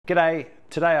G'day,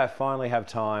 today I finally have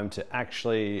time to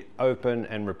actually open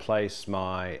and replace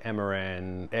my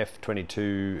Amaran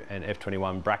F22 and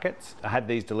F21 brackets. I had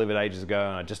these delivered ages ago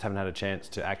and I just haven't had a chance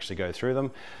to actually go through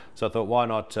them. So I thought, why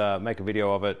not make a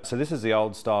video of it. So this is the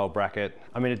old style bracket.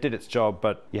 I mean, it did its job,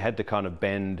 but you had to kind of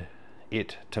bend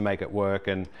it to make it work,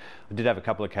 and I did have a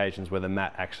couple of occasions where the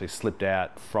mat actually slipped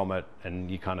out from it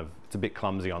and it's a bit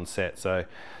clumsy on set. So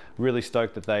really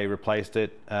stoked that they replaced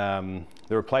it. The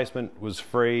replacement was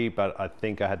free, but I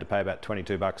think I had to pay about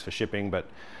 22 bucks for shipping, but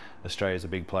Australia's a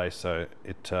big place, so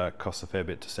it costs a fair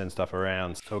bit to send stuff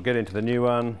around. So we'll get into the new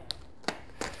one.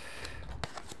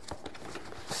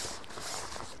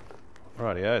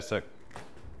 Rightio, so it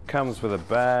comes with a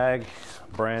bag,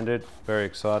 branded, very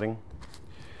exciting.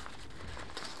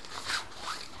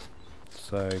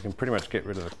 So you can pretty much get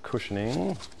rid of the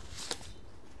cushioning.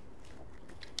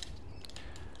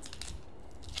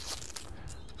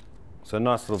 So a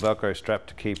nice little Velcro strap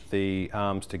to keep the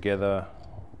arms together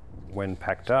when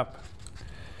packed up.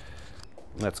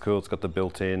 And that's cool, it's got the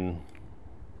built-in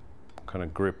kind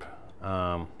of grip.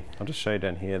 I'll just show you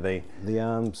down here, the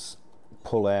arms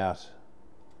pull out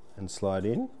and slide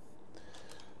in.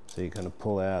 So you kind of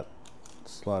pull out,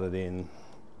 slide it in,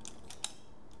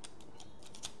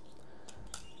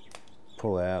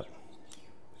 pull out.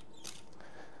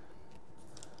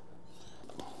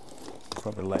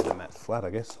 Probably lay the mat flat, I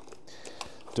guess.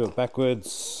 Do it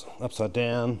backwards, upside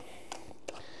down.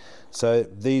 So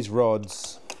these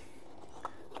rods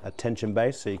are tension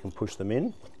based, so you can push them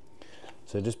in.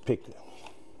 So just put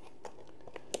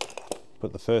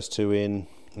the first two in,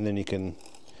 and then you can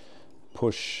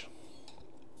push,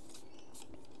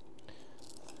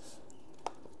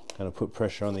 kind of put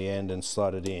pressure on the end and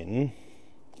slide it in,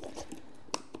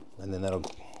 and then that'll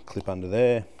clip under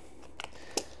there.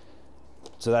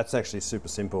 So that's actually super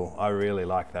simple. I really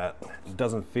like that. It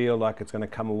doesn't feel like it's going to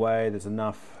come away. There's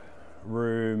enough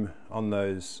room on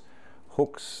those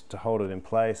hooks to hold it in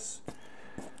place.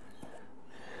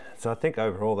 So I think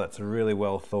overall that's a really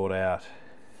well thought out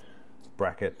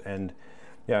bracket, and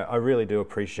yeah, I really do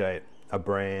appreciate a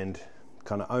brand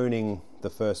kind of owning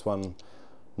the first one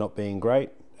not being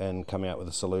great and coming out with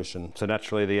a solution. So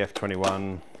naturally the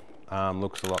F21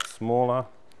 looks a lot smaller.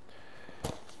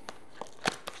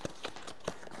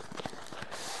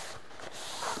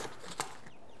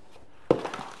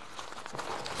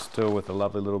 Still with a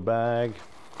lovely little bag.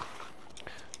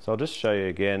 So I'll just show you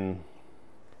again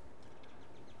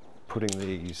putting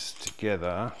these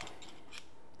together.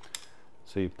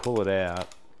 So you pull it out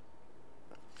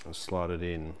and slide it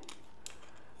in.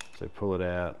 So pull it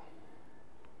out,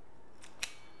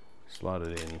 slide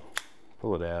it in,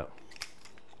 pull it out.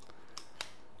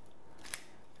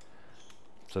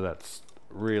 So that's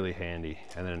really handy.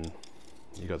 And then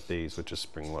you got these which are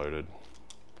spring loaded,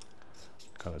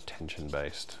 kind of tension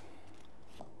based.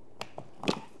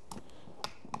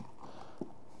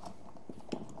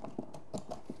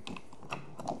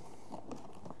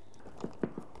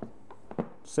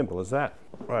 Simple as that.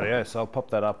 Rightio, so I'll pop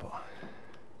that up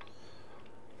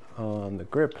on the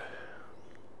grip.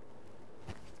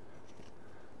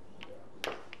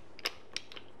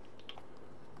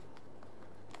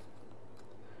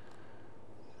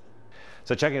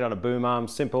 So checking it on a boom arm,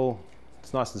 simple.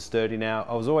 It's nice and sturdy now.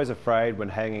 I was always afraid when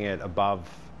hanging it above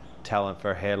talent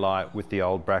for a hairlight with the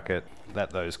old bracket that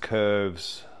those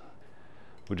curves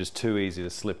were just too easy to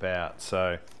slip out.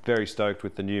 So very stoked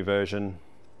with the new version,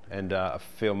 and I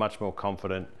feel much more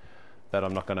confident that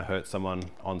I'm not going to hurt someone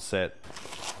on set.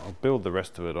 I'll build the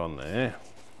rest of it on there.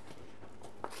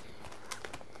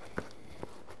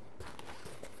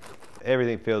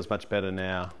 Everything feels much better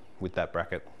now with that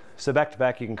bracket. So back to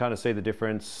back, you can kind of see the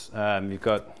difference. You've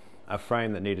got a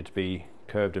frame that needed to be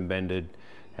curved and bended,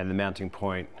 and the mounting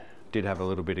point did have a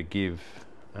little bit of give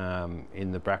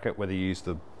in the bracket, whether you use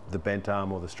the bent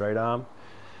arm or the straight arm.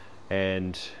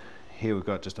 And here we've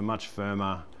got just a much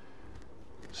firmer,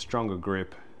 stronger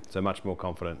grip, so much more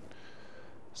confident.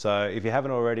 So if you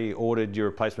haven't already ordered your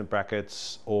replacement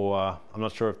brackets, or I'm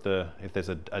not sure if there's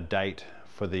a date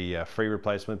for the free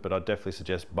replacement, but I'd definitely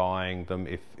suggest buying them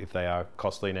if they are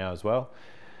costly now as well.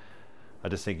 I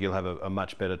just think you'll have a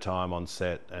much better time on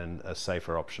set and a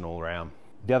safer option all around.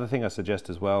 The other thing I suggest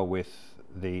as well with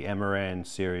the Amaran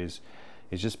series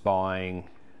is just buying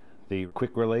the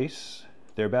quick release.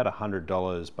 They're about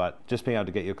 $100, but just being able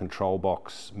to get your control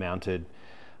box mounted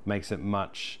makes it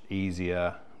much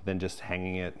easier than just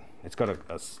hanging it. It's got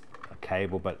a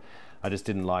cable, but I just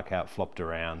didn't like how it flopped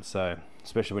around. So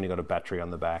especially when you've got a battery on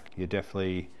the back, you're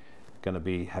definitely going to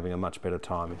be having a much better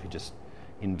time if you just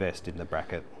invest in the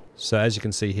bracket. So as you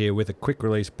can see here, with a quick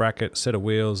release bracket, set of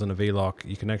wheels and a V-lock,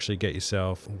 you can actually get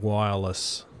yourself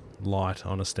wireless light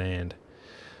on a stand.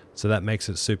 So that makes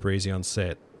it super easy on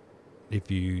set if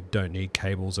you don't need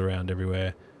cables around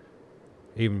everywhere,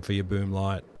 even for your boom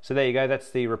light. So there you go,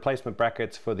 that's the replacement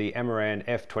brackets for the Amaran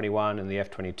F21 and the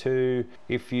F22.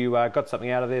 If you got something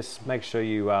out of this, make sure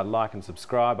you like and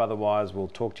subscribe, otherwise we'll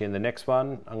talk to you in the next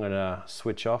one. I'm going to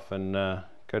switch off and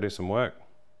go do some work.